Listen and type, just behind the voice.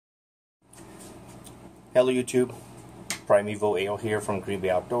Hello YouTube, Primeval Ale here from Green Bay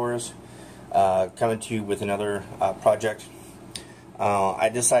Outdoors, coming to you with another project. I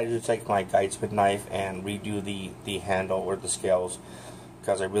decided to take my Guidesman knife and redo the handle or the scales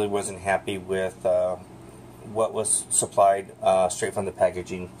because I really wasn't happy with what was supplied straight from the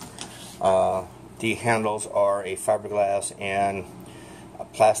packaging. The handles are a fiberglass and a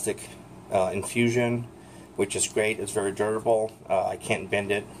plastic infusion, which is great. It's very durable. I can't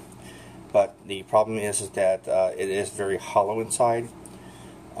bend it. But the problem is that it is very hollow inside,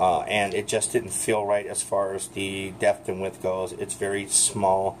 and it just didn't feel right as far as the depth and width goes. It's very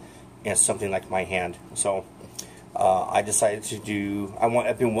small and something like my hand. So I decided to do,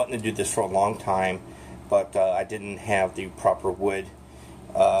 I've been wanting to do this for a long time, but I didn't have the proper wood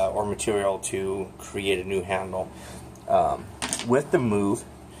or material to create a new handle. With the move,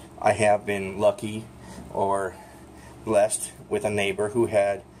 I have been lucky or blessed with a neighbor who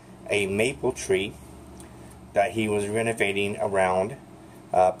had a maple tree that he was renovating around,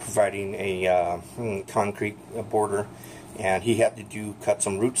 providing a concrete border, and he had to cut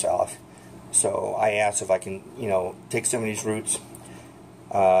some roots off. So I asked if I can, take some of these roots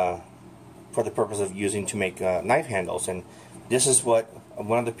for the purpose of using to make knife handles, and this is one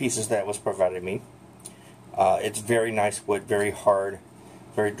of the pieces that was provided me. It's very nice wood, very hard,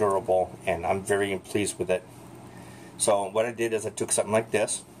 very durable, and I'm very pleased with it. So what I did is I took something like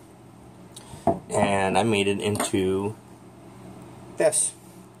this and I made it into this.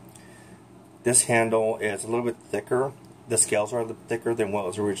 This handle is a little bit thicker. The scales are a little thicker than what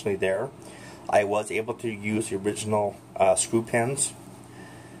was originally there. I was able to use the original screw pins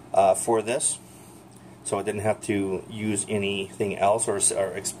for this, so I didn't have to use anything else or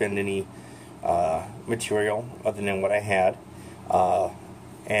expend any material other than what I had.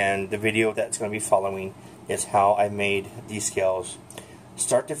 And the video that's going to be following is how I made these scales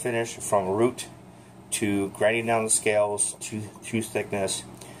start to finish, from root to grinding down the scales to thickness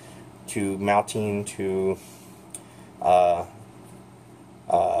to mounting to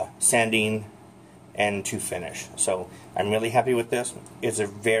sanding and to finish. So I'm really happy with this. It's a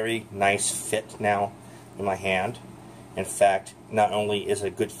very nice fit now in my hand. In fact, not only is it a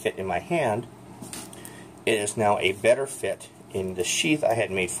good fit in my hand, it is now a better fit in the sheath I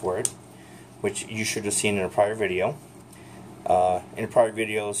had made for it, which you should have seen in a prior video. In prior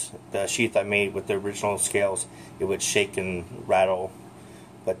videos, the sheath I made with the original scales, it would shake and rattle,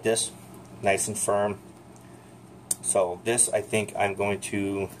 but this, nice and firm. So this, I think I'm going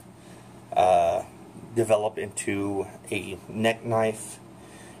to develop into a neck knife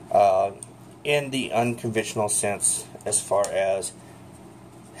in the unconventional sense, as far as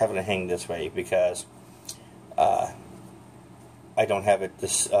having to hang this way, because I don't have it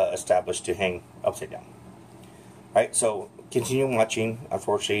established to hang upside down. Alright, so continue watching.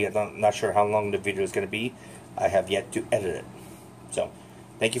 Unfortunately, I'm not sure how long the video is going to be. I have yet to edit it. So,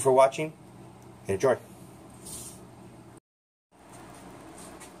 thank you for watching. Enjoy.